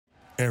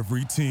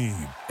Every team,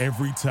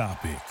 every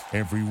topic,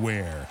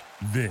 everywhere.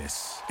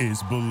 This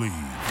is Believe.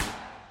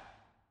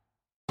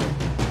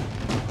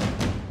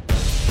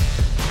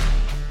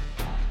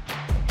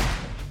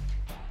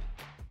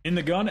 In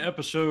the Gun,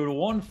 episode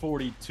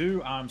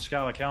 142, I'm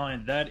Skylar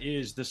Callahan. That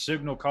is the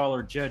signal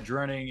caller, Jed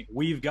Drenning.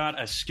 We've got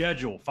a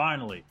schedule,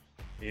 finally,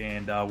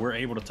 and we're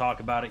able to talk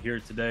about it here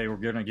today. We're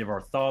going to give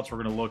our thoughts.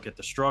 We're going to look at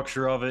the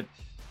structure of it.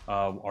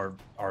 I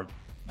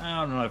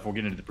don't know if we'll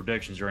get into the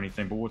predictions or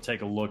anything, but we'll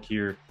take a look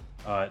here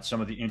at some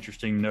of the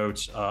interesting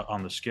notes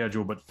on the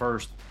schedule. But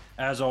first,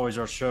 as always,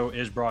 our show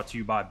is brought to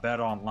you by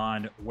Bet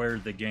Online, where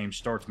the game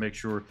starts. Make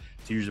sure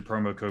to use the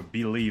promo code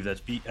BELIEVE,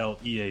 that's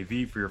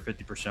BLEAV, for your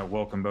 50%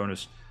 welcome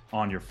bonus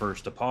on your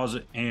first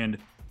deposit. And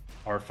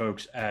our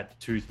folks at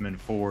Toothman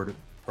Ford,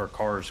 where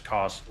cars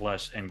cost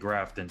less in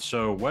Grafton.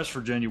 So West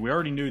Virginia, we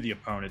already knew the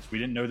opponents. We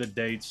didn't know the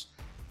dates,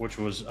 which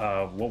was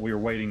what we were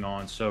waiting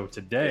on. So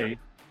today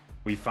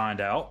we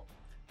find out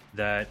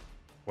that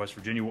West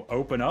Virginia will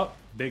open up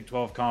Big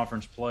 12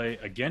 conference play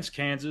against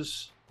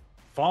Kansas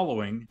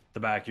following the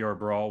backyard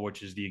brawl,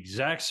 which is the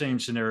exact same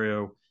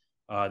scenario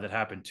that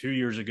happened 2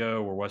 years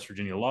ago, where West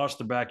Virginia lost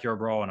the backyard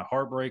brawl in a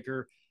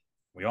heartbreaker.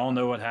 We all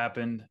know what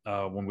happened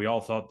when we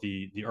all thought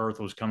the earth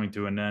was coming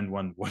to an end,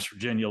 when West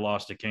Virginia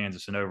lost to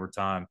Kansas in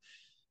overtime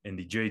in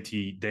the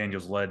JT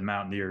Daniels-led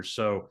Mountaineers.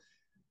 So,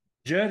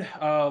 Jed,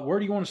 where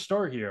do you want to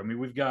start here? I mean,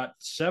 we've got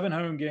 7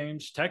 home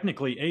games,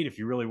 technically 8 if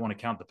you really want to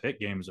count the Pitt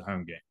game as a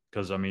home game,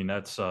 because, I mean,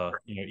 that's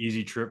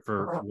easy trip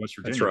for West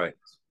Virginia. That's right.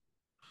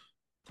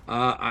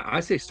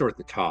 I say start at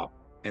the top,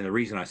 and the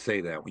reason I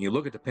say that, when you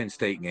look at the Penn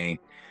State game,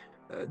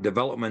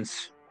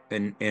 developments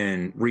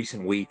in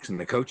recent weeks and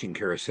the coaching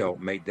carousel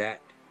made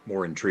that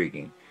more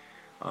intriguing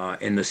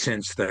in the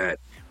sense that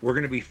we're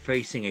going to be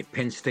facing a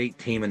Penn State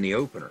team in the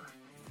opener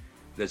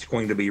that's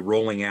going to be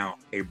rolling out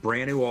a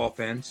brand new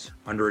offense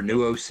under a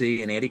new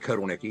OC and Andy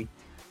Kotelnicki,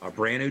 a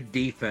brand new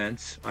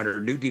defense under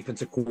a new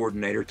defensive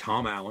coordinator,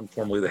 Tom Allen,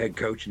 formerly the head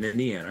coach in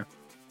Indiana.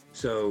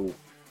 So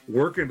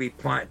we're going to be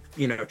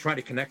trying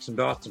to connect some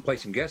dots and play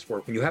some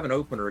guesswork. When you have an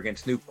opener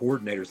against new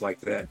coordinators like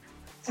that,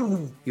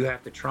 you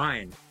have to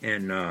try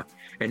and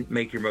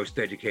make your most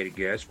educated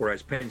guess,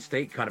 whereas Penn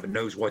State kind of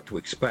knows what to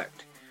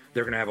expect.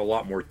 They're going to have a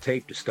lot more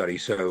tape to study.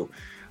 So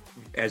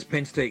as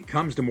Penn State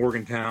comes to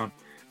Morgantown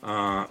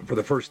for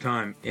the first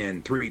time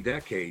in 3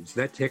 decades,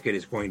 that ticket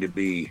is going to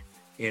be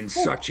in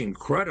such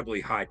incredibly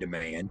high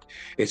demand.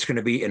 It's going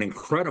to be an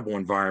incredible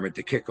environment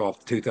to kick off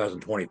the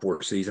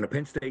 2024 season. A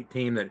Penn State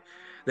team that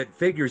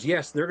figures,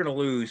 yes, they're going to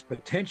lose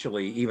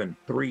potentially even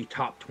 3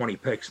 top 20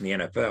 picks in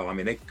the NFL. I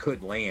mean, they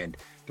could land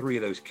 3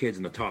 of those kids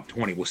in the top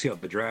 20. We'll see how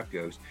the draft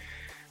goes.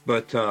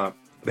 But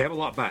they have a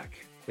lot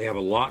back. They're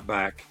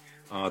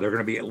going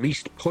to be at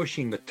least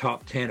pushing the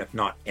top 10, if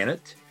not in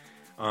it.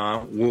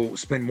 We'll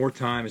spend more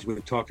time, as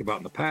we've talked about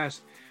in the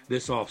past,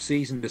 this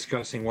offseason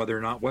discussing whether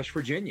or not West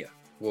Virginia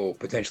will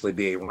potentially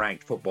be a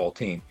ranked football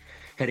team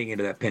heading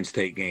into that Penn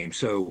State game.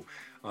 So,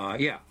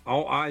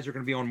 all eyes are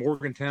going to be on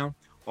Morgantown,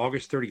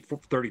 August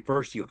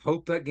 31st. You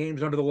hope that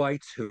game's under the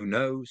lights. Who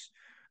knows?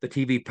 The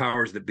TV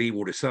powers that be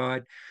will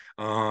decide.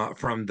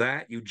 From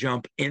that, you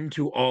jump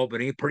into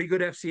Albany, a pretty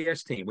good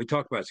FCS team. We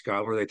talked about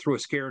Skylar. They threw a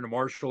scare into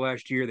Marshall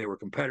last year. They were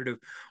competitive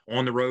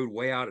on the road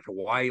way out at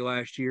Hawaii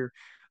last year.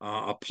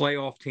 A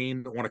playoff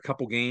team that won a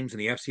couple games in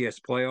the FCS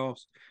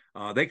playoffs.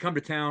 They come to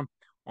town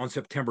on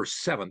September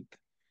 7th,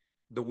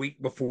 the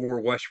week before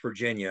West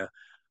Virginia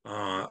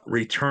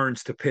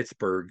returns to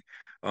Pittsburgh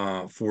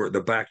for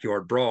the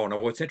backyard brawl. Now,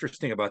 what's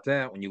interesting about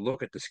that, when you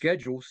look at the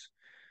schedules,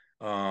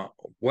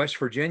 West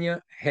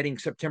Virginia heading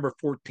September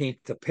 14th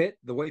to Pitt.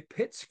 The way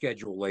Pitt's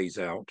schedule lays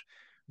out,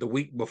 the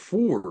week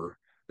before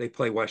they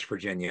play West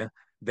Virginia,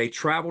 they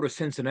travel to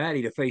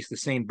Cincinnati to face the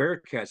same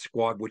Bearcat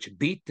squad, which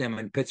beat them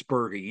in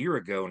Pittsburgh a year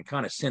ago and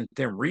kind of sent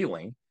them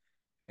reeling.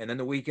 And then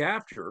the week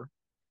after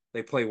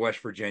they play West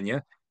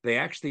Virginia, they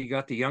actually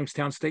got the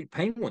Youngstown State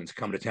Penguins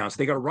come to town. So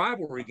they got a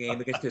rivalry game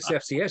against this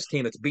FCS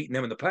team that's beaten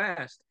them in the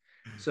past.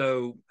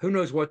 So who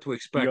knows what to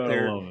expect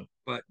there.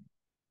 But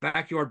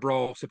backyard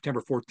brawl,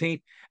 September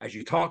 14th, as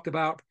you talked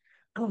about,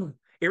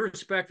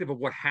 irrespective of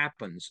what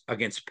happens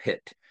against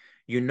Pitt,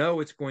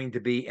 it's going to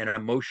be an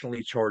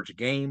emotionally charged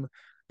game.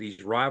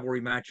 These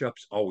rivalry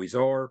matchups always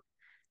are.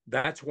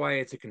 That's why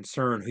it's a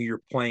concern who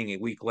you're playing a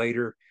week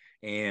later.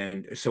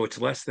 And so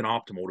it's less than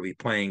optimal to be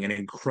playing an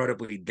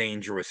incredibly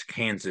dangerous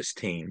Kansas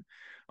team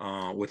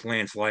with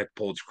Lance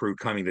Leipold's crew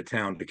coming to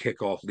town to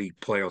kick off league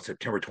playoffs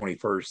September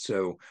 21st.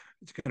 So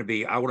it's going to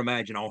be, I would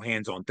imagine, all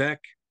hands on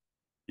deck.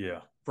 Yeah.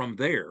 From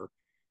there,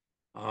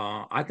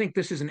 I think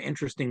this is an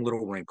interesting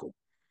little wrinkle.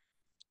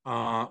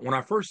 When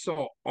I first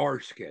saw our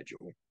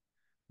schedule,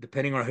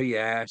 depending on who you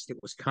asked, it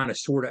was kind of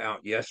sort of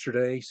out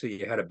yesterday. So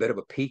you had a bit of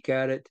a peek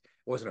at it. It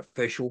wasn't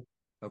official.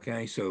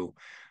 Okay. So,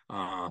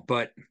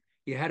 but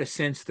you had a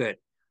sense that,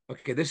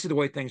 okay, this is the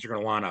way things are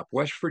going to line up.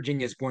 West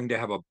Virginia is going to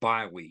have a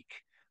bye week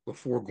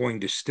before going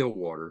to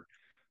Stillwater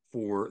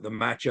for the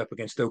matchup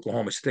against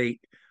Oklahoma State,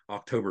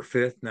 October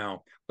 5th.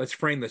 Now, let's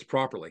frame this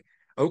properly.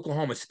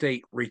 Oklahoma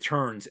State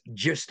returns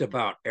just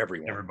about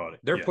everyone. Everybody.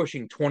 They're Yeah.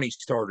 pushing 20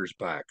 starters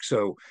back.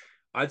 So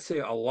I'd say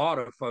a lot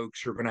of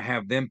folks are going to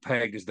have them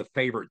pegged as the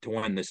favorite to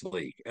win this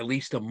league, at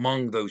least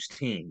among those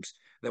teams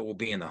that will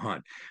be in the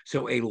hunt.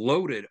 So a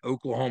loaded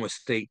Oklahoma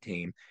State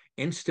team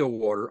in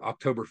Stillwater,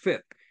 October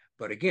 5th.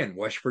 But again,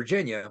 West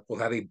Virginia will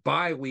have a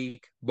bye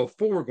week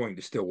before going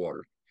to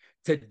Stillwater.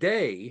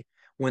 Today,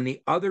 when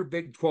the other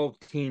Big 12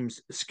 teams'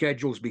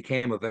 schedules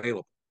became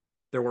available,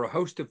 there were a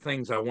host of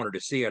things I wanted to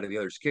see out of the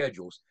other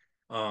schedules,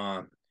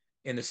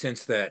 in the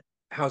sense that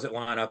how's it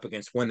line up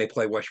against when they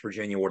play West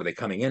Virginia? What are they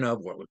coming in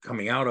of? What are they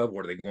coming out of?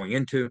 What are they going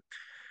into?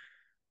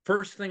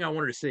 First thing I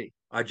wanted to see,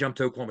 I jumped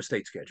to Oklahoma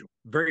State schedule.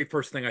 Very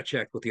first thing I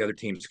checked with the other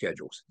teams'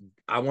 schedules.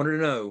 I wanted to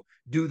know,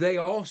 do they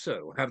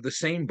also have the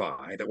same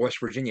bye that West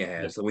Virginia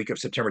has the week of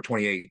September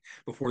 28th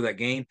before that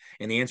game?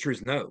 And the answer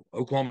is no.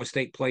 Oklahoma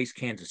State plays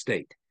Kansas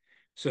State.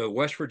 So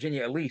West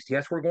Virginia, at least,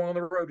 yes, we're going on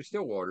the road to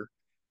Stillwater,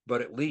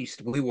 but at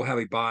least we will have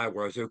a bye,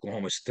 whereas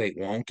Oklahoma State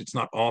won't. It's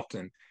not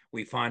often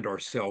we find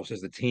ourselves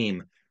as the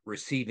team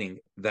receiving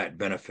that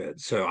benefit.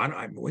 So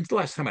when's the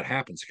last time it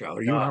happened,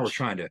 Skyler? You and I were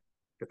trying to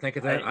think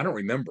of that. I don't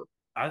remember.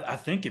 I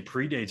think it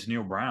predates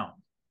Neil Brown.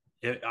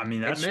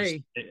 That's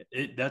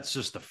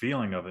just the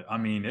feeling of it. I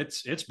mean,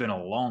 it's been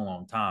a long,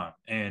 long time,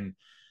 and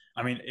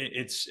I mean,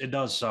 it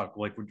does suck,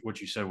 like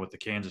what you said with the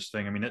Kansas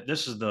thing. I mean,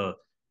 this is the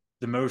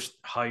most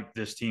hype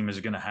this team is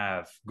going to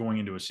have going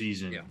into a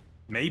season,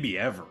 maybe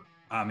ever.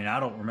 I mean, I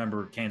don't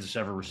remember Kansas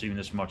ever receiving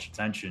this much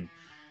attention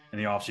in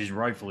the offseason,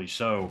 rightfully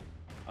so.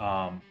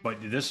 But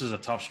this is a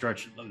tough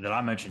stretch that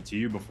I mentioned to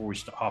you before we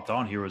hopped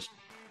on here. Was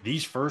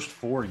these first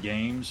 4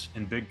 games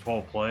in Big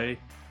 12 play?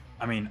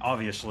 I mean,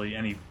 obviously,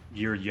 any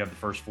year you have the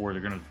first 4,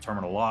 they're going to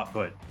determine a lot,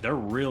 but they're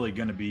really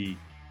going to be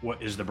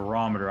what is the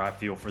barometer, I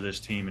feel, for this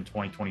team in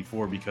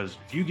 2024. Because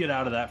if you get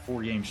out of that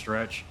 4-game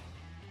stretch,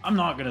 I'm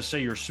not going to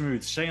say you're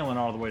smooth sailing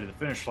all the way to the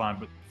finish line,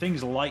 but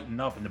things lighten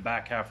up in the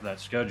back half of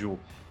that schedule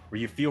where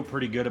you feel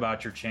pretty good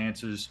about your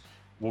chances.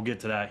 We'll get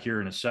to that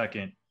here in a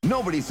second.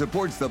 Nobody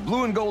supports the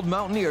blue and gold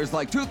Mountaineers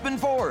like Toothman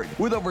Ford.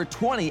 With over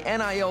 20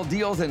 NIL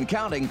deals and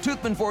counting,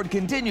 Toothman Ford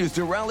continues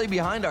to rally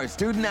behind our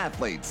student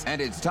athletes.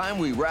 And it's time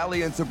we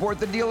rally and support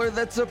the dealer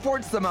that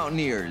supports the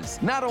Mountaineers.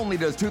 Not only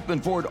does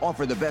Toothman Ford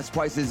offer the best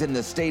prices in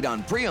the state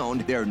on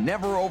pre-owned, their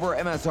never over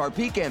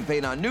MSRP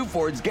campaign on new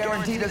Fords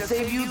guaranteed to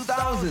save you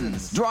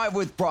thousands. Drive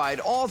with pride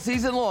all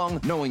season long,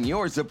 knowing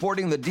you're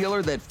supporting the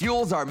dealer that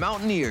fuels our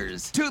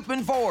Mountaineers.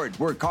 Toothman Ford,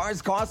 where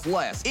cars cost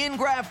less, in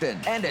Grafton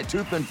and at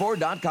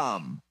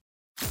toothmanford.com.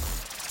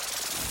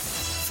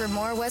 For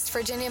more West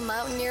Virginia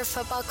Mountaineer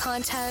football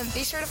content,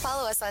 be sure to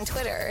follow us on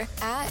Twitter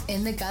at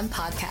In the Gun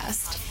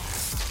Podcast.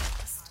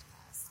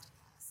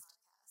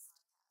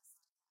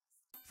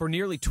 For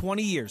nearly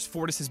 20 years,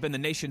 Fortis has been the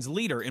nation's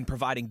leader in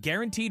providing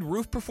guaranteed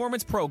roof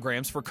performance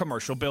programs for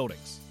commercial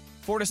buildings.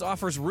 Fortis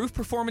offers roof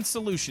performance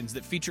solutions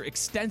that feature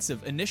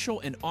extensive initial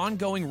and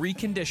ongoing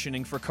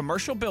reconditioning for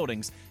commercial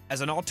buildings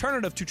as an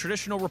alternative to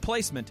traditional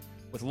replacement,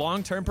 with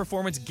long-term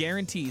performance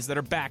guarantees that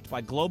are backed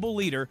by global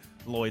leader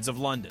Lloyd's of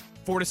London.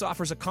 Fortis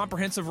offers a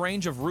comprehensive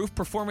range of roof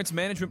performance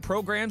management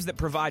programs that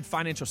provide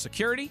financial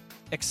security,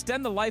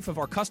 extend the life of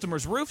our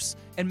customers' roofs,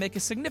 and make a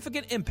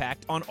significant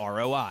impact on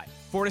ROI.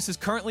 Fortis is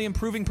currently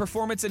improving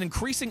performance and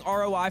increasing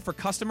ROI for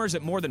customers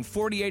at more than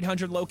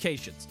 4,800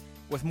 locations,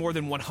 with more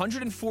than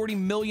 140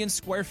 million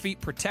square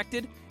feet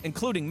protected,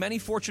 including many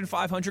Fortune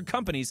 500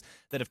 companies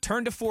that have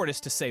turned to Fortis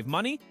to save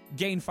money,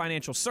 gain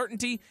financial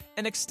certainty,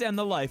 and extend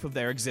the life of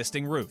their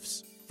existing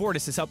roofs.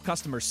 Fortis has helped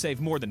customers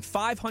save more than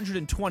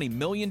 $520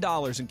 million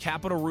in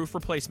capital roof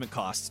replacement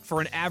costs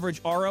for an average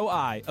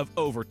ROI of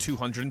over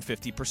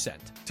 250%.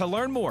 To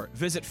learn more,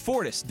 visit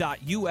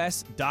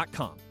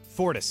fortis.us.com.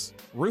 Fortis,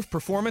 roof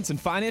performance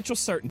and financial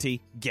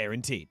certainty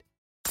guaranteed.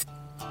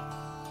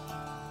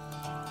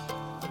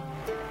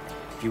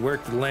 If you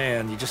work the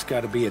land, you just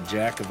got to be a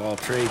jack of all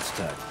trades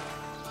type.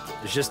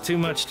 There's just too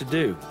much to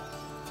do.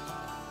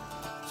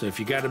 So if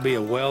you got to be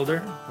a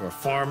welder or a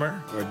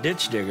farmer or a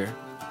ditch digger,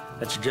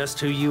 that's just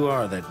who you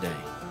are that day.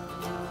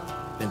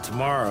 Then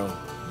tomorrow,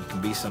 you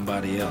can be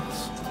somebody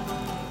else.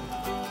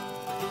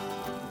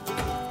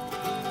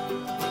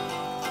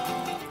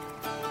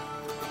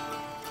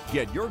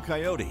 Get your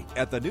Coyote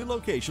at the new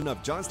location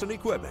of Johnston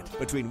Equipment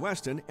between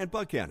Weston and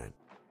Buchanan.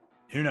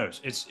 Who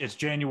knows? It's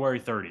January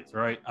 30th,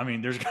 right? I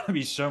mean, there's going to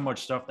be so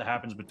much stuff that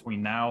happens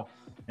between now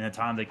and the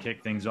time they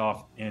kick things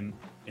off in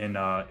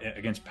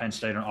against Penn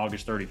State on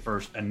August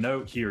 31st. A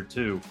note here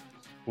too,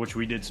 which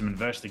we did some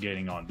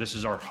investigating on. This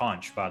is our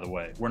hunch, by the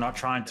way. We're not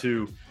trying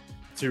to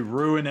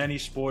ruin any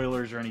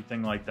spoilers or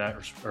anything like that,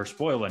 or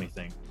spoil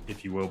anything,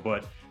 if you will.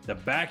 But the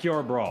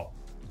backyard brawl,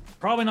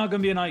 probably not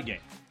going to be a night game.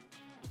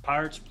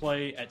 Pirates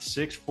play at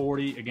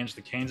 6:40 against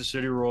the Kansas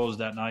City Royals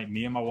that night.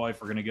 Me and my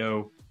wife are going to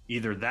go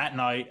either that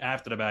night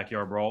after the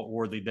backyard brawl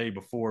or the day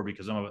before,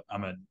 because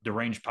I'm a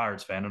deranged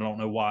Pirates fan. I don't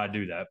know why I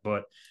do that,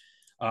 but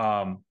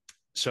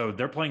so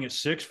they're playing at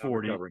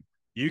 6:40.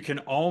 You can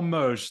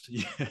almost.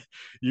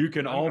 Well,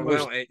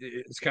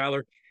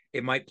 Skyler,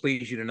 it might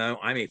please you to know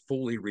I'm a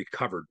fully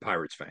recovered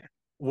Pirates fan.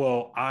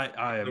 Well, I In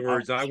am. other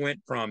words, I went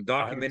from I hope to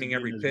documenting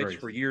every goodness pitch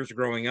for gracious. years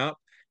growing up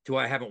to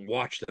I haven't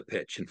watched the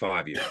pitch in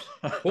 5 years.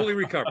 Fully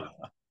recovered.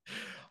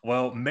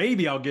 Well,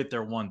 maybe I'll get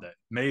there one day.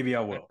 Maybe I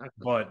will,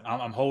 but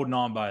I'm holding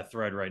on by a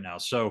thread right now.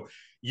 So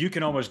you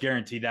can almost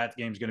guarantee that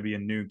game's going to be a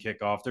noon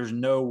kickoff. There's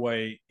no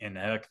way in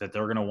heck that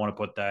they're going to want to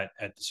put that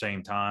at the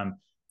same time.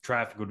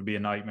 Traffic would be a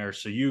nightmare.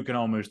 So you can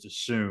almost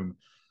assume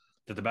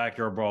that the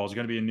backyard brawl is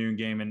going to be a noon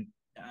game, and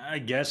I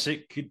guess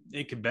it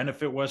could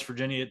benefit West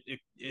Virginia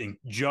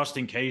just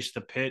in case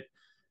the Pitt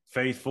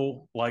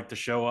faithful like to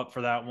show up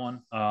for that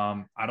one.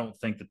 I don't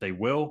think that they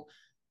will,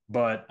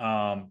 but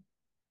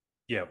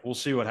yeah, we'll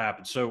see what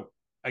happens. So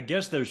I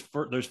guess those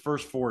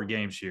first four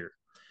games here.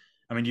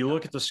 I mean, you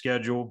look at the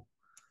schedule.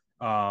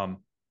 I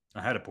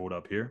had it pulled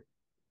up here.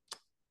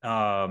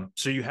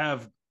 So you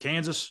have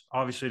Kansas,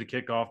 obviously, to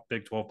kick off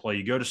Big 12 play.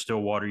 You go to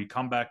Stillwater. You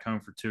come back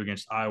home for two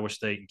against Iowa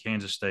State and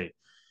Kansas State.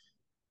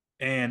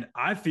 And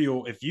I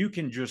feel if you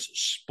can just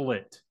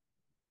split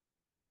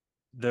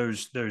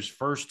those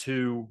first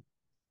two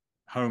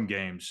home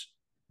games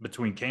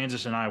between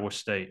Kansas and Iowa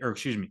State, or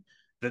excuse me,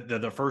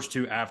 the first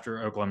two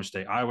after Oklahoma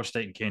State, Iowa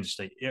State and Kansas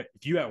State.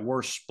 If you at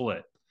worst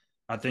split,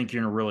 I think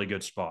you're in a really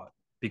good spot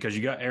because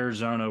you got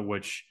Arizona,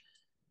 which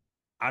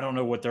I don't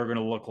know what they're going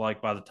to look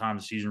like by the time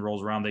the season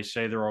rolls around. They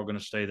say they're all going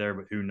to stay there,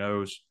 but who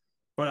knows?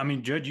 But I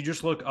mean, Judge, you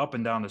just look up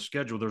and down the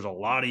schedule. There's a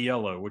lot of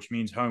yellow, which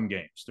means home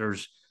games.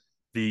 There's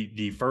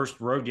the first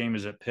road game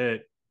is at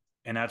Pitt,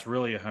 and that's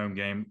really a home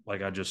game.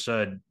 Like I just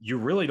said, you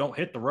really don't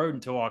hit the road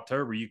until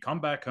October. You come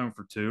back home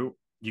for two.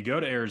 You go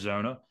to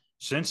Arizona.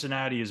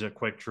 Cincinnati is a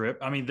quick trip.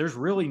 I mean, there's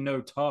really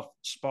no tough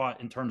spot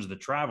in terms of the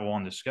travel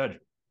on the schedule.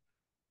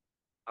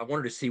 I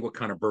wanted to see what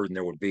kind of burden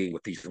there would be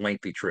with these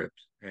lengthy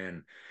trips.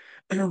 And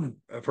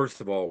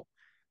first of all,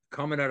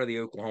 coming out of the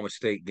Oklahoma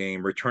State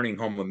game, returning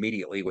home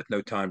immediately with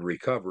no time to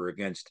recover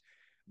against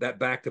that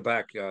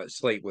back-to-back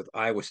slate with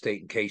Iowa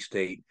State and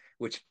K-State,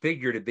 which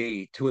figure to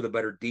be two of the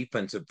better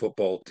defensive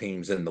football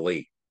teams in the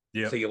league.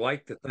 Yeah. So you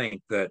like to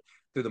think that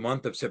through the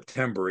month of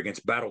September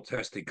against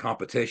battle-tested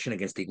competition,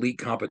 against elite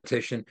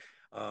competition,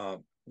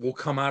 we'll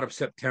come out of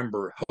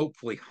September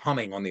hopefully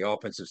humming on the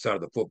offensive side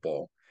of the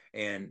football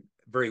and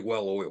very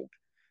well oiled.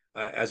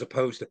 As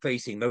opposed to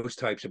facing those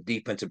types of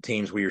defensive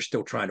teams where you're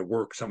still trying to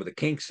work some of the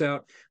kinks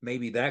out.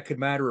 Maybe that could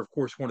matter. Of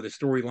course, one of the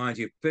storylines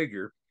you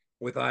figure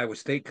with Iowa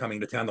State coming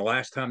to town, the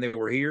last time they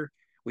were here,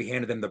 we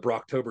handed them the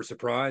Brocktober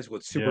surprise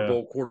with Super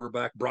Bowl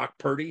quarterback Brock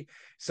Purdy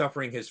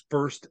suffering his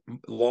first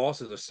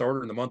loss as a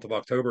starter in the month of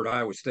October at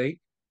Iowa State.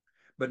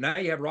 But now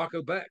you have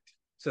Rocco Becht.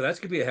 So that's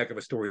going to be a heck of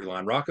a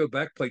storyline. Rocco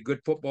Becht played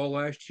good football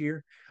last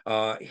year.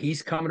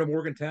 He's coming to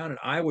Morgantown, and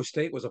Iowa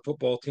State was a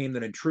football team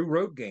that in true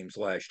road games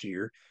last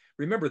year,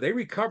 remember, they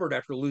recovered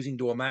after losing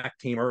to a MAC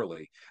team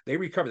early. They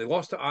recovered. They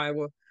lost to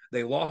Iowa.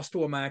 They lost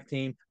to a MAC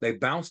team. They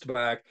bounced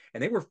back,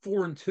 and they were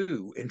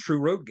 4-2 in true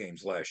road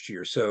games last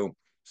year. So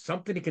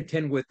something to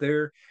contend with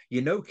there.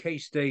 You know,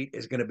 K-State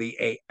is going to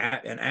be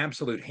an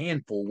absolute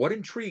handful. What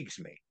intrigues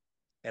me,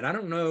 and I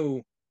don't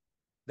know,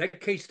 that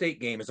K-State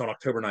game is on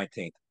October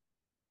 19th.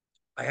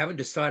 I haven't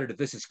decided if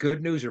this is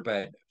good news or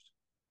bad news.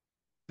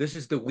 This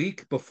is the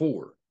week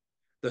before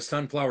the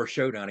Sunflower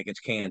Showdown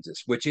against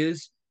Kansas, which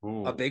is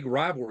a big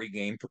rivalry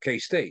game for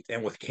K-State.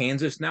 And with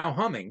Kansas now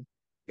humming,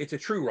 it's a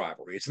true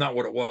rivalry. It's not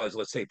what it was,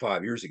 let's say,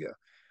 5 years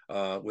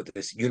ago, with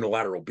this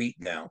unilateral beat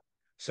now,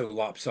 so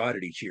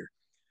lopsided each year.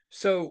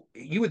 So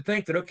you would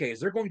think that, okay,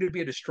 is there going to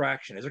be a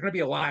distraction? Is there going to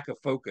be a lack of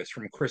focus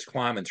from Chris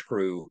Kleiman's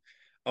crew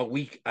a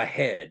week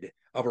ahead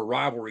of a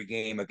rivalry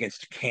game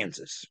against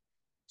Kansas?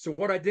 So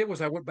what I did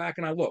was I went back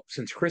and I looked.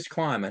 Since Chris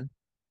Kleiman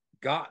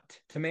got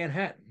to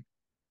Manhattan,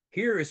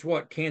 here is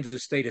what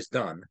Kansas State has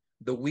done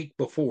the week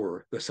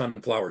before the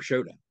Sunflower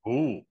Showdown.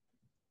 Ooh.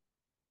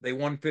 They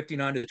won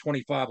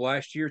 59-25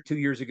 last year. 2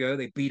 years ago,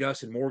 they beat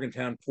us in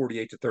Morgantown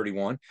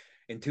 48-31.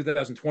 In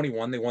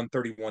 2021, they won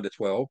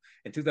 31-12.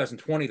 In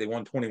 2020, they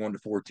won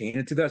 21-14.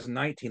 In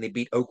 2019, they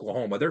beat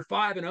Oklahoma. They're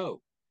 5-0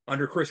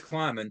 under Chris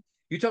Kleiman.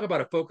 You talk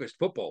about a focused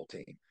football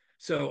team.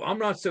 So I'm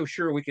not so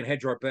sure we can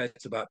hedge our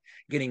bets about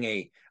getting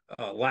a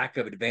lack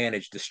of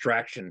advantage,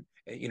 distraction,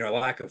 a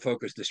lack of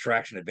focus,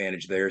 distraction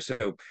advantage there.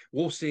 So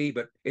we'll see,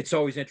 but it's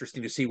always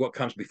interesting to see what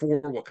comes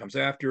before, what comes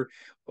after,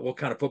 what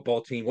kind of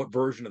football team, what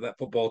version of that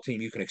football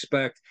team you can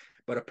expect.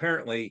 But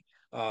apparently,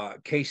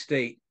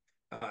 K-State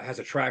has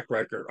a track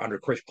record under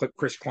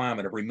Chris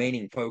Kleiman of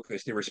remaining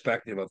focused,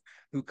 irrespective of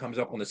who comes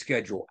up on the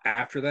schedule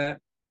after that.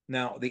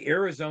 Now, the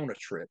Arizona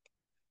trip,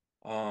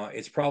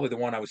 it's probably the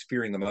one I was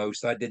fearing the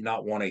most. I did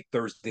not want a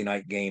Thursday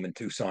night game in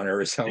Tucson,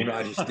 Arizona.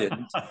 I just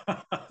didn't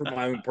for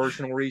my own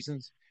personal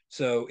reasons.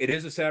 So it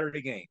is a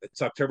Saturday game.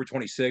 It's October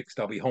 26th.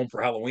 I'll be home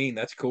for Halloween.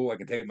 That's cool. I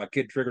can take my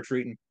kid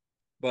trick-or-treating.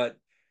 But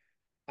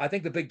I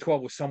think the Big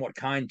 12 was somewhat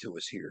kind to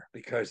us here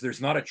because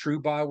there's not a true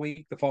bye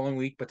week the following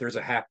week, but there's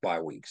a half bye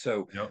week.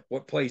 So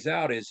what plays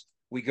out is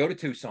we go to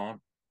Tucson.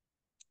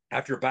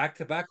 After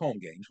back-to-back home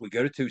games, we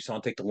go to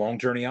Tucson, take the long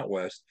journey out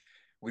west.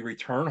 We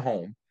return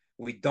home.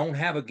 We don't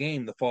have a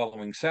game the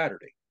following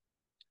Saturday,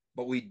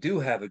 but we do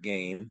have a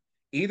game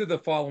either the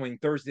following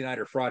Thursday night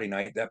or Friday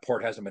night. That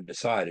part hasn't been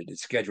decided.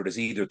 It's scheduled as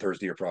either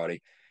Thursday or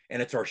Friday.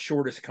 And it's our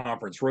shortest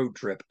conference road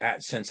trip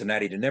at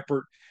Cincinnati to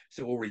Nippert.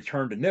 So we'll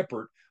return to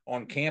Nippert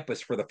on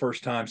campus for the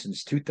first time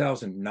since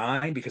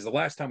 2009, because the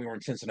last time we were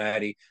in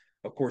Cincinnati,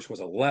 of course, was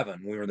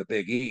 11. We were in the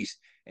Big East,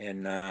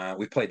 and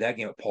we played that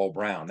game at Paul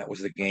Brown. That was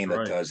the game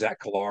that Zach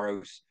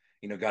Collaros,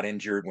 got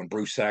injured when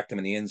Bruce sacked him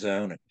in the end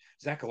zone. And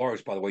Zach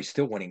Collaros, by the way,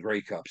 still winning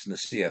Grey Cups in the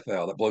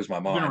CFL. That blows my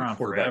mind. Been around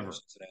forever.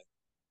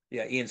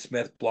 Yeah, Ian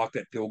Smith blocked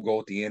that field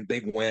goal at the end.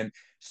 Big win.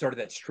 Started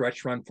that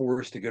stretch run for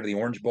us to go to the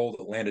Orange Bowl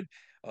that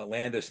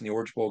landed us in the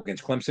Orange Bowl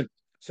against Clemson.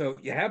 So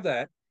you have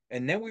that,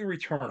 and then we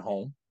return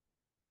home,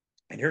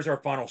 and here's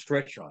our final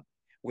stretch run.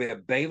 We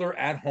have Baylor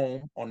at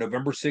home on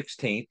November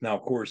 16th. Now,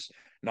 of course,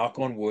 knock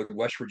on wood,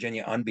 West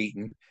Virginia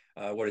unbeaten.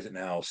 What is it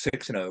now?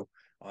 6-0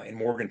 in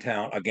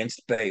Morgantown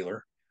against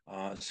Baylor.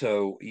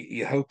 So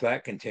you hope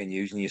that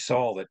continues. And you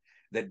saw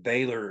that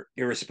Baylor,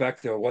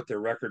 irrespective of what their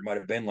record might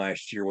have been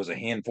last year, was a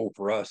handful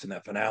for us in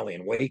that finale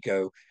in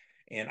Waco.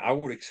 And I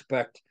would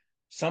expect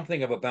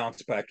something of a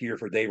bounce back year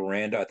for Dave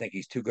Aranda. I think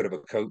he's too good of a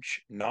coach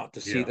not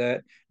to see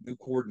that. New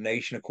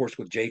coordination, of course,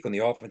 with Jake on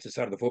the offensive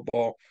side of the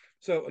football.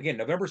 So, again,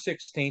 November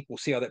 16th, we'll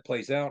see how that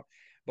plays out.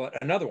 But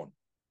another one,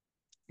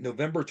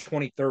 November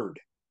 23rd,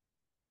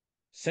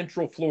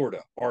 Central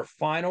Florida, our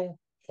final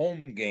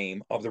home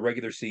game of the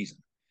regular season.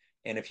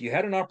 And if you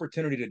had an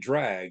opportunity to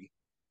drag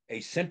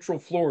a Central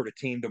Florida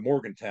team to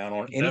Morgantown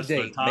on any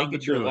date, make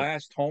it your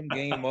last home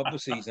game of the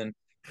season.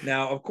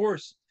 Now, of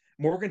course,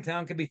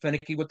 Morgantown can be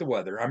finicky with the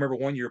weather. I remember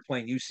one year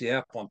playing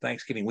UCF on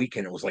Thanksgiving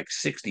weekend. It was like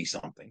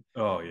 60-something.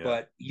 Oh, yeah.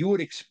 But you would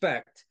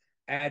expect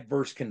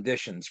adverse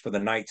conditions for the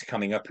Knights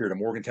coming up here to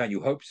Morgantown. You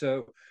hope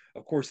so.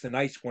 Of course, the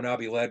Knights will now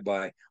be led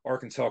by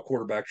Arkansas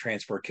quarterback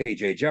transfer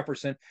KJ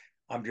Jefferson.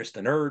 I'm just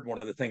a nerd. One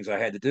of the things I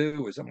had to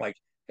do is I'm like,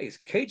 hey, is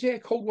KJ a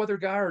cold weather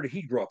guy, or did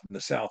he grow up in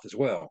the South as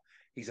well?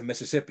 He's a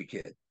Mississippi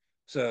kid.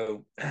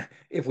 So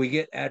if we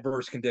get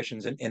adverse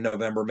conditions in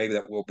November, maybe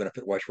that will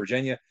benefit West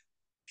Virginia.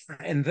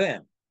 And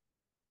then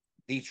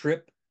the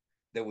trip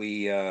that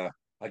we, again,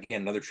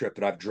 another trip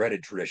that I've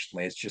dreaded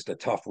traditionally. It's just a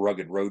tough,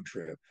 rugged road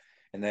trip.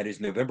 And that is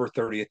November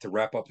 30th to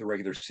wrap up the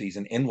regular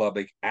season in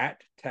Lubbock at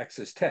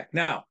Texas Tech.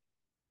 Now,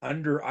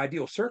 under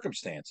ideal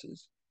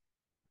circumstances,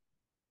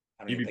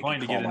 you'd be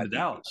planning to get into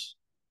Dallas.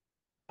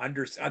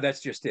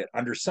 That's just it.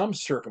 Under some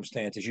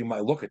circumstances, you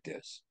might look at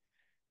this.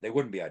 They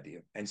wouldn't be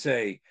ideal and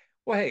say,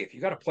 well, hey, if you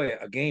got to play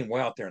a game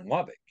way out there in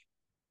Lubbock,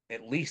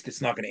 at least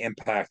it's not going to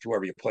impact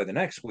whoever you play the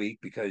next week,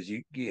 because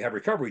you have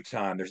recovery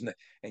time.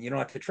 And you don't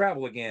have to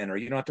travel again, or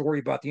you don't have to worry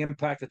about the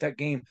impact that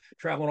game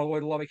traveling all the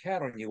way to Lubbock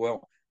had on you.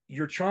 Well,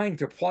 you're trying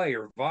to play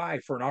or vie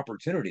for an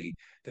opportunity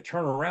to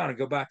turn around and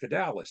go back to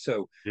Dallas.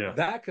 So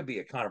that could be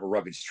a kind of a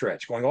rugged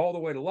stretch, going all the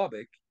way to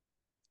Lubbock,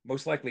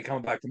 most likely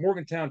coming back to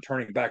Morgantown,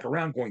 turning back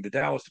around, going to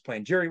Dallas to play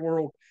in Jerry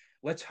World.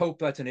 Let's hope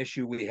that's an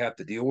issue we have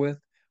to deal with.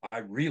 I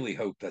really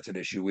hope that's an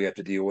issue we have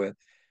to deal with.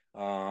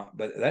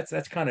 But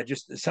that's kind of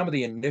just some of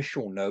the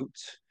initial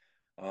notes.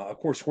 Of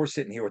course, we're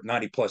sitting here with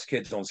 90-plus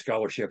kids on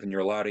scholarship, and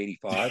you're allowed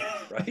 85,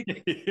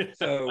 right?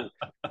 So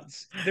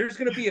there's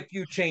going to be a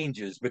few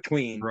changes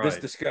between this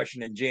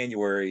discussion in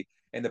January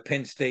and the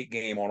Penn State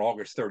game on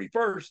August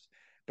 31st.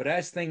 But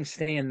as things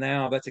stand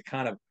now, that's a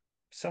kind of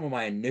some of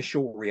my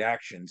initial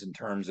reactions in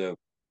terms of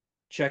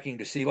checking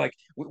to see, like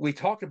we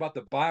talked about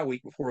the bye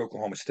week before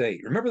Oklahoma State.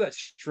 Remember that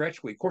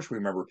stretch week? Of course, we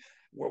remember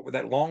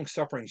that long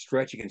suffering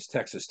stretch against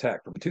Texas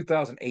Tech from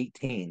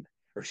 2019,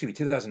 or excuse me,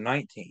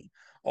 2019,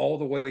 all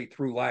the way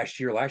through last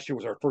year. Last year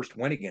was our first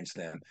win against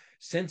them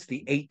since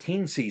the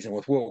 18 season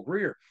with Will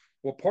Greer.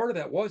 Well, part of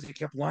that was he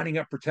kept lining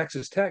up for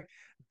Texas Tech.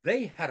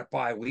 They had a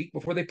bye week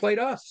before they played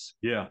us.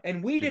 Yeah.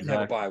 And we didn't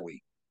have a bye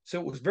week. So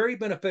it was very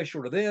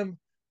beneficial to them.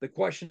 The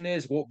question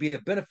is, will it be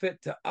a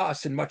benefit to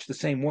us in much the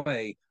same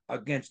way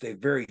against a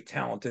very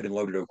talented and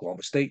loaded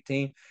Oklahoma State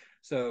team?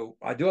 So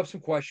I do have some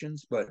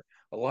questions, but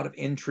a lot of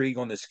intrigue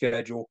on the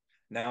schedule.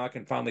 Now I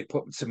can finally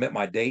submit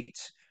my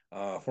dates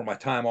for my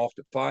time off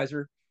to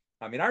Pfizer.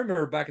 I mean, I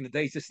remember back in the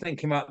days, this thing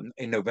came out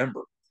in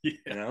November,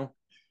 and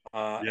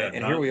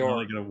here we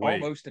are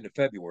almost into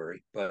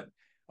February. But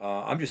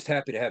I'm just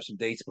happy to have some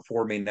dates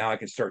before me. Now I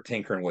can start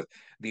tinkering with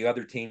the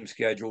other team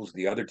schedules,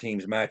 the other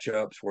team's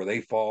matchups, where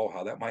they fall,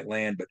 how that might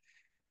land.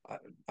 But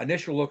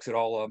initial looks at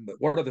all of them. But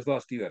what other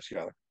thoughts do you have,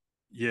 Skyler?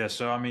 Yeah,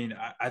 so I mean,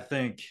 I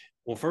think,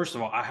 well, first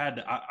of all,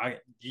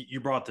 you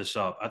brought this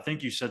up. I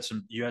think you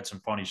had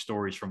some funny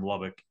stories from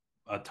Lubbock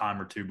a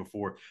time or two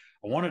before.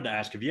 I wanted to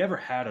ask, have you ever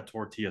had a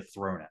tortilla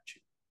thrown at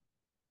you?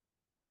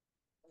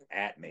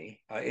 At me?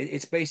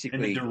 It's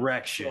basically in the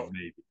direction,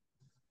 maybe.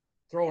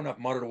 Throw enough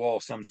mud at a wall,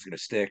 something's going to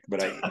stick.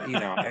 But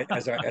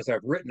as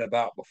I've written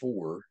about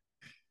before,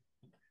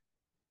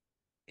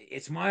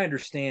 it's my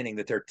understanding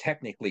that they're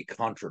technically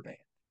contraband.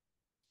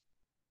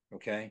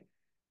 Okay,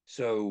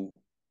 so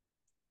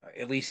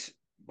at least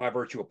by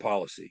virtue of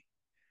policy,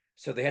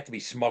 so they have to be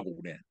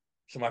smuggled in.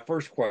 So my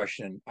first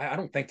question, I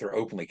don't think they're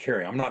openly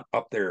carrying. I'm not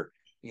up there,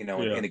 in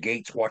the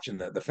gates watching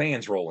the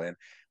fans roll in.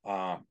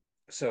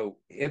 So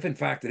if in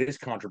fact it is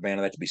contraband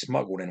and that to be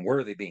smuggled in, where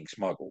are they being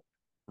smuggled?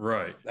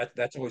 Right.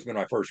 That's always been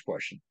my first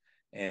question.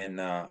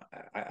 And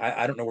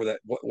I don't know where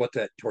what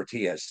that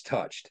tortilla has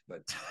touched,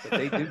 but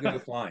they do go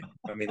flying.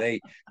 I mean,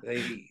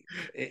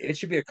 it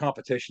should be a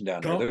competition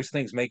down there. Those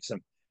things make some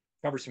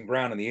cover some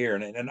ground in the air.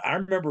 And I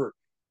remember,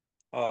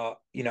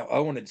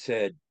 Owen had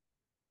said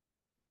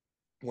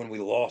when we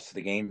lost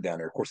the game down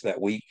there, of course, that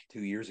week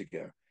 2 years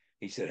ago,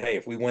 he said, "Hey,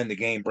 if we win the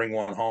game, bring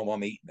one home.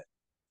 I'm eating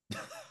it."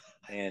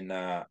 And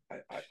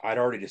I'd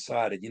already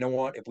decided, you know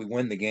what? If we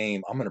win the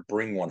game, I'm going to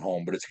bring one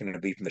home, but it's going to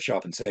be from the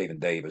shop and save in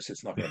Davis.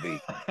 It's not going to be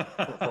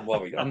from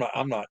Lovey. I'm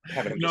not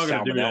having them You're get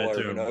not going to do that salmonella to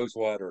or who him. knows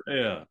what. Or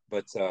Yeah.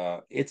 but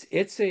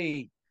it's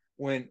a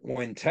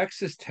when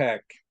Texas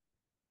Tech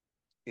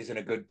is in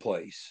a good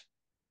place,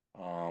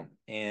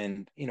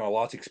 and a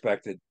lot's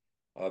expected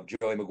of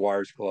Joey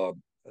McGuire's club.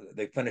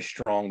 They finished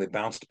strong. They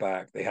bounced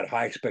back. They had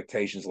high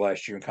expectations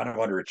last year and kind of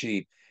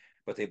underachieved,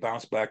 but they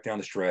bounced back down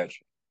the stretch.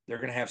 They're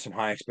going to have some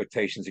high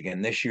expectations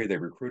again this year. They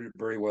recruited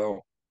very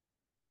well.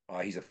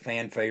 He's a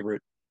fan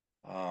favorite.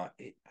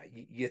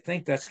 You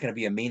think that's going to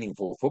be a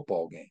meaningful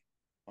football game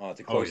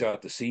to close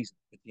out the season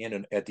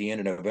at the end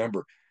of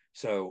November.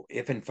 So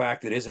if in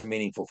fact it is a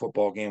meaningful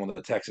football game on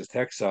the Texas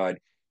Tech side,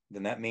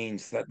 then that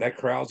means that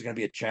crowd's going to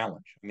be a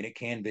challenge. I mean, it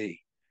can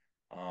be.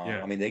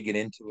 Yeah. I mean, they get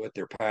into it.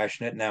 They're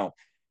passionate. Now,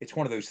 it's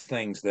one of those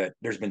things that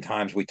there's been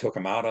times we took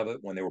them out of it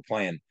when they were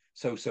playing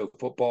so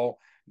football,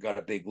 got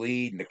a big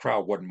lead, and the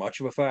crowd wasn't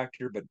much of a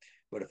factor.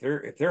 But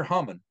if they're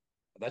humming,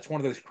 that's one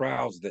of those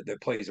crowds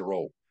that plays a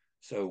role.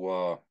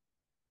 So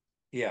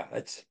yeah,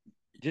 that's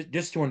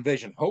just to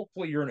envision.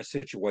 Hopefully, you're in a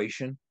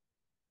situation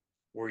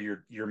where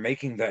you're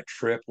making that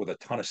trip with a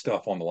ton of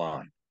stuff on the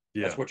line.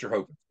 Yeah. That's what you're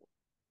hoping for.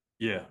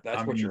 Yeah.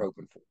 That's what you're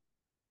hoping for.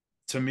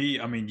 To me,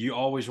 I mean, you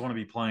always want to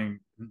be playing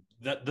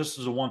that. This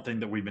is the one thing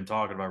that we've been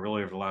talking about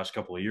really over the last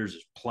couple of years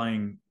is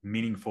playing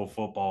meaningful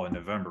football in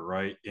November,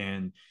 right?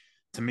 And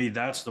to me,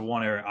 that's the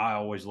one area I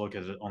always look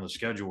at it on the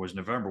schedule is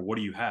November. What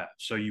do you have?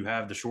 So you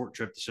have the short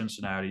trip to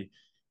Cincinnati.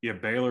 You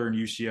have Baylor and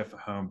UCF at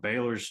home.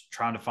 Baylor's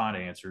trying to find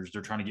answers.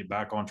 They're trying to get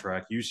back on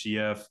track.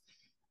 UCF,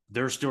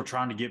 they're still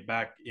trying to get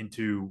back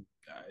into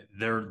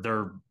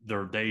their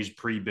days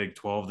pre Big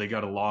 12. They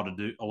got a lot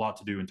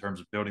to do in terms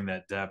of building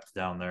that depth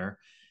down there.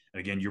 And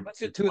again, Let's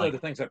get two other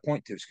things I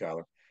point to,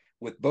 Scholar.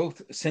 With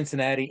both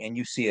Cincinnati and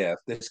UCF,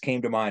 this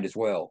came to mind as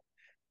well.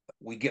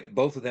 We get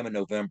both of them in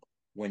November.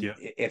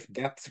 If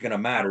depth's going to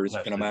matter, it's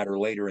going to matter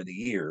later in the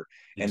year,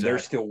 and they're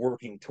still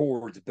working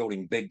towards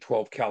building Big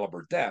 12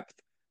 caliber depth.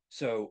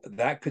 So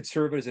that could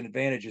serve as an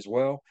advantage as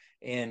well.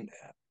 And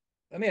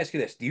let me ask you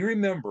this: do you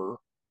remember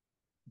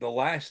the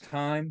last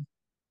time?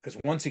 Because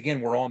once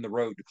again, we're on the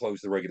road to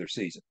close the regular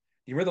season.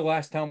 Do you remember the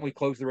last time we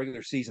closed the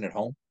regular season at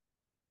home?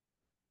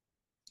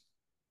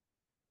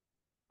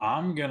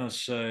 I'm gonna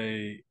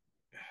say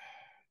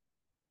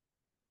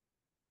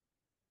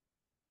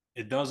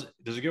it does.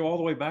 Does it go all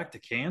the way back to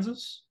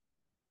Kansas?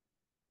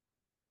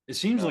 It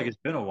seems like it's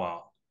been a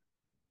while.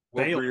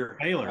 Baylor.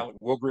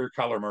 Will Greer,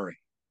 Kyler Murray.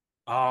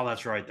 Oh,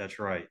 that's right. That's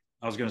right.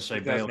 I was going to say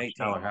Baylor,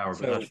 Tyler Howard,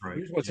 but that's right.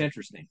 Here's what's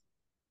interesting.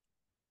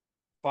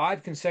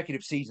 5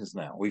 consecutive seasons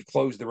now, we've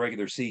closed the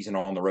regular season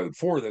on the road.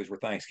 4 of those were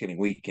Thanksgiving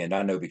weekend.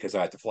 I know because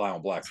I had to fly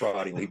on Black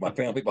Friday and leave my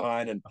family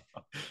behind.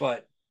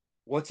 But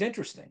what's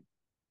interesting,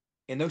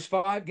 in those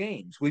 5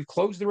 games, we've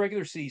closed the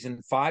regular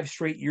season 5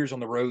 straight years on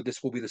the road.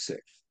 This will be the 6th.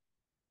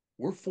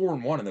 We're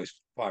 4-1 in those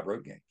 5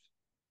 road games.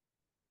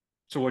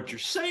 So what you're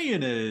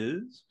saying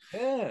is,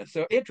 yeah.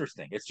 So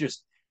interesting.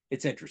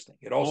 It's interesting.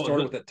 It all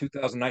started with that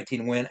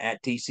 2019 win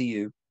at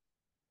TCU.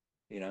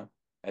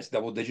 That's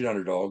double-digit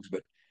underdogs.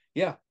 But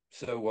yeah,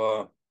 so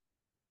a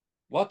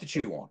lot to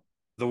chew on.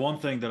 The one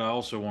thing that I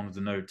also wanted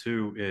to note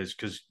too is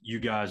because you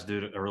guys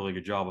did a really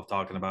good job of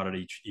talking about it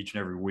each and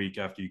every week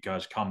after you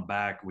guys come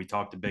back. We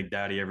talk to Big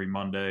Daddy every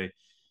Monday,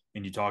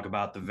 and you talk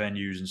about the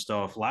venues and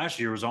stuff. Last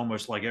year was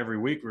almost like every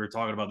week we were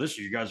talking about this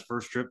year. You guys'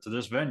 first trip to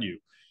this venue.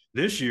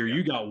 This year,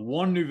 you got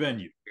one new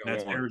venue.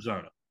 That's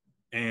Arizona.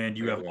 And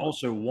you have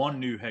also one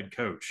new head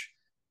coach,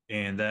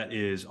 and that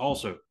is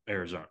also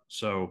Arizona.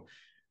 So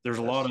there's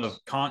a lot of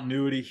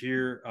continuity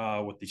here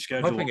with the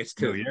schedule. I think it's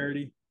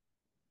familiarity.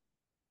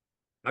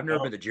 I've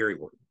never been to Jerry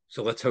World,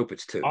 so let's hope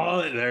it's 2.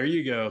 Oh, there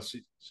you go.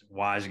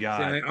 Wise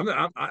guy. See,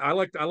 I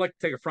like to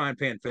take a frying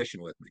pan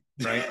fishing with me,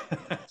 right?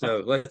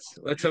 So let's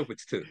hope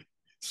it's 2.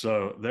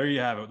 So there you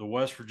have it, the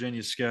West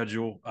Virginia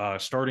schedule,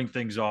 starting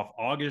things off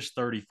August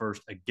 31st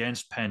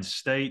against Penn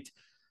State,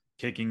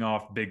 kicking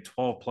off Big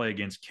 12 play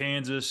against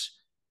Kansas,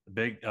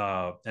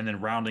 and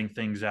then rounding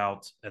things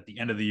out at the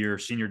end of the year,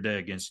 Senior Day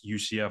against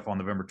UCF on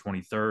November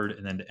 23rd,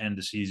 and then to end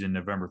the season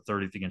November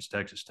 30th against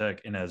Texas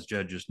Tech. And as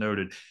Jed just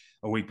noted,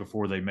 a week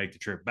before they make the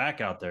trip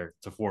back out there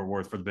to Fort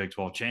Worth for the Big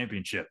 12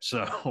 championship.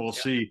 So we'll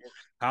see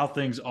how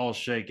things all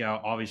shake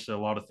out. Obviously, a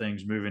lot of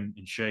things moving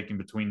and shaking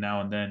between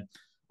now and then.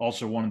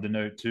 Also wanted to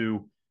note,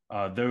 too,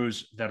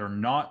 those that are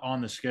not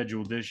on the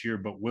schedule this year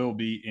but will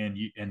be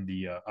in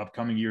the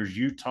upcoming years,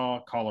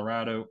 Utah,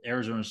 Colorado,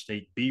 Arizona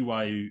State,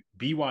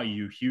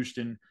 BYU,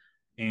 Houston,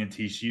 and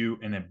TCU.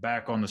 And then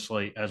back on the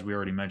slate, as we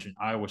already mentioned,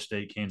 Iowa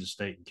State, Kansas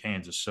State, and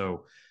Kansas.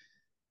 So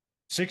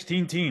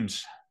 16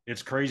 teams.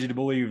 It's crazy to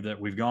believe that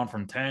we've gone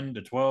from 10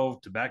 to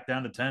 12 to back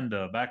down to 10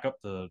 to back up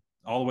to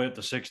all the way up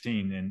to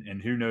 16. And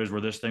who knows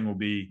where this thing will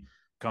be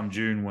come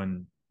June,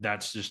 when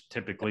that's just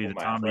typically the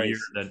time of year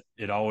that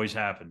it always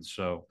happens.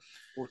 So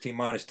 14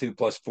 minus 2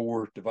 plus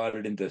 4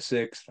 divided into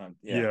 6.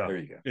 There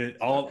you go.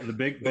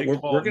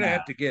 We're going to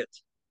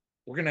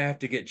have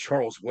to get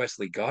Charles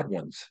Wesley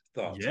Godwin's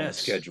thoughts on the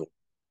schedule.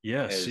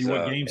 Yes. See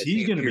what games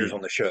he's going to be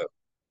on the show.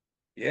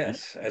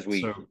 Yes. As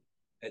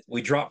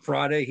we drop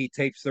Friday, he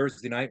tapes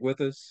Thursday night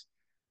with us.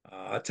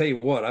 I'll tell you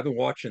what, I've been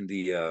watching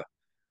the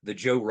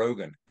Joe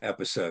Rogan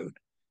episode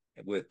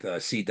with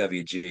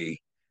CWG.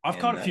 I've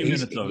caught a few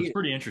minutes of it. It's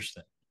pretty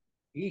interesting.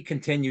 He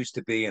continues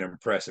to be an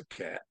impressive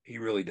cat. He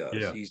really does.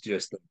 Yeah. He's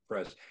just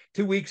impressive.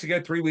 3 weeks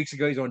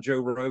ago, he's on Joe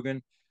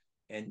Rogan.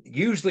 And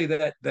usually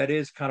that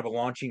is kind of a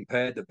launching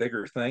pad to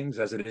bigger things,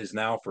 as it is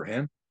now for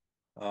him,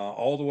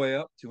 all the way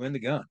up to In the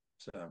Gun.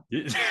 So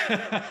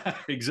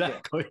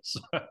exactly.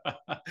 Yeah.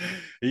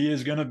 He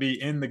is going to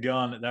be in the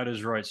gun. That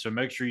is right. So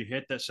make sure you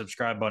hit that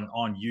subscribe button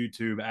on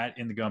YouTube at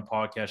In the Gun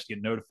Podcast to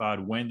get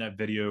notified when that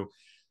video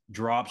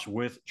drops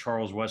with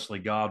Charles Wesley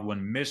Godwin,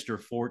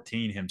 Mr.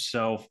 14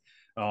 himself.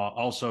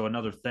 Also,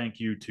 another thank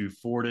you to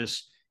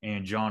Fortis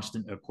and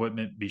Johnston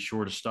Equipment. Be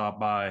sure to stop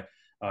by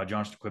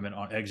Johnston Equipment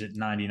on exit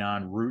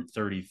 99, Route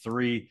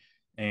 33.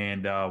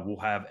 And we'll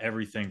have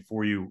everything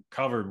for you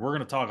covered. We're going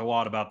to talk a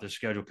lot about this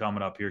schedule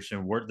coming up here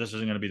soon. This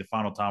isn't going to be the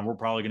final time. We're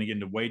probably going to get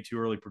into way too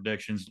early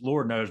predictions.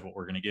 Lord knows what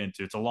we're going to get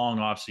into. It's a long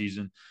off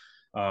season.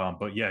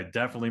 But yeah,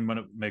 definitely going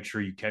to make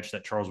sure you catch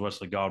that Charles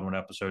Wesley Godwin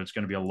episode. It's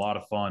going to be a lot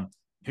of fun.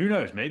 Who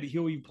knows? Maybe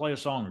he'll even play a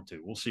song or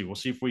two. We'll see. We'll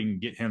see if we can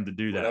get him to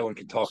do that. Owen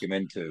can talk him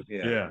into.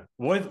 Yeah.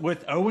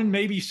 With Owen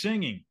maybe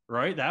singing,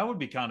 right? That would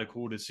be kind of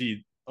cool to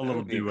see a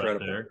little duet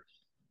there.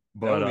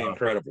 But that would be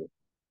incredible.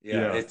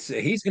 Yeah,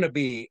 he's going to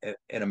be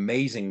an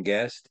amazing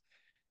guest,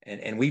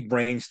 and we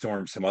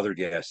brainstormed some other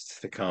guests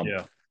to come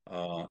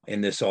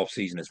in this off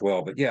season as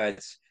well. But yeah,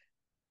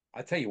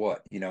 I tell you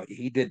what,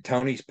 he did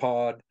Tony's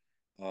pod,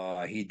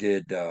 he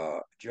did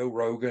Joe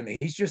Rogan.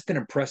 He's just an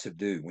impressive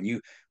dude. When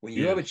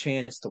you have a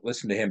chance to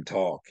listen to him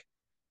talk,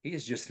 he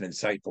is just an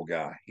insightful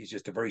guy. He's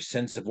just a very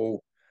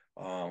sensible,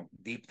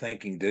 deep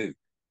thinking dude.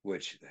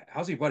 Which,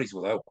 how's he buddies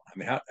with Owen? I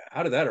mean,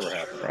 how did that ever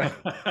happen, right?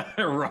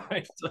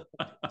 Right.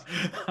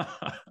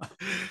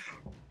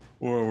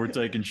 Or we're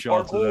taking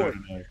shots at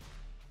Owen tonight.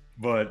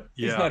 But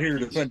yeah, he's not here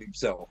to defend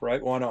himself,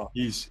 right? Why not?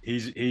 He's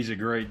a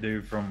great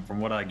dude from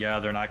what I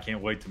gather, and I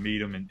can't wait to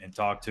meet him and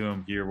talk to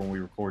him here when we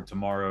record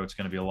tomorrow. It's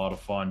going to be a lot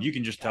of fun. You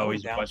can just tell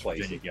he's a West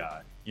Virginia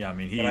guy. Yeah, I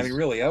mean,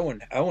 really, Owen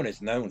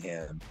has known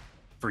him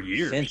for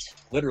years, since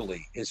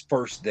literally his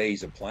first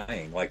days of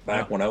playing, like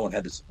back when Owen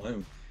had the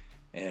saloon.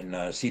 And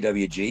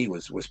CWG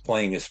was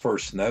playing his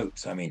first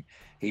notes. I mean,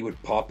 he would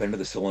pop into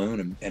the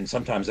saloon, and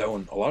sometimes a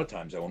lot of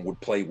times Owen would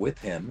play with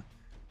him,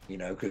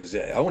 because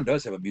Owen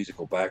does have a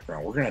musical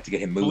background. We're gonna have to get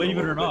him moving. Believe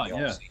it or not,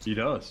 he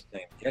does.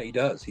 Yeah, he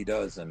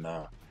does, and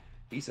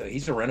he's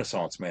a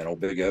Renaissance man. Old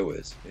Big O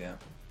is, yeah.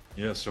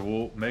 Yeah, so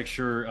we'll make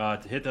sure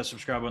to hit that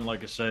subscribe button.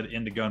 Like I said,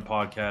 In the Gun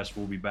Podcast.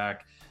 We'll be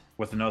back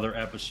with another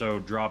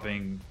episode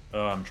dropping.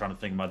 I'm trying to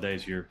think of my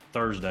days here.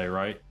 Thursday,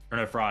 right? Or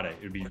no, Friday.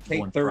 It'd be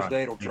Thursday.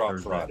 Friday. It'll drop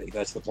Friday.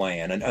 That's the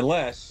plan. And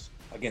unless,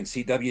 again,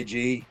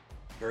 CWG,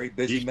 very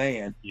busy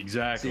man.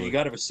 Exactly. So you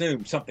got to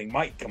assume something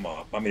might come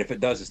up. I mean, if it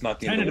does, it's not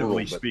the end of the world.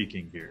 Tentatively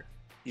speaking here,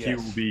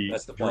 yes,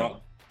 that's the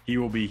plan. He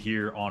will be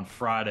here on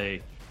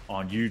Friday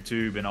on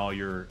YouTube and all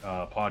your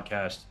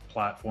podcast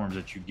platforms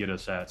that you get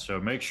us at. So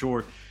make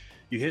sure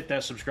you hit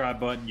that subscribe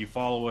button, you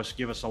follow us,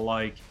 give us a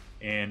like,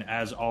 and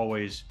as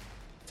always,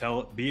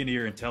 be an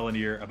ear and tell an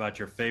ear about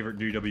your favorite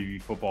new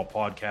WVU football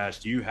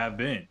podcast. You have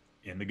been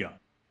In the Gun.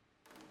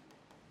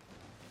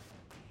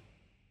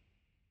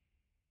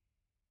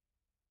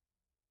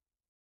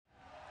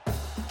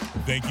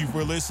 Thank you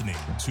for listening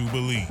to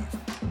Believe.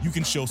 You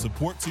can show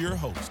support to your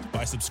host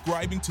by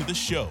subscribing to the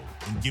show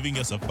and giving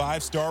us a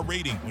 5-star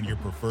rating on your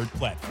preferred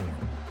platform.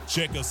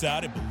 Check us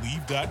out at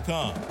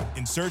Believe.com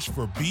and search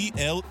for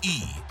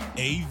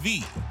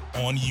BLEAV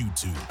on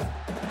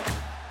YouTube.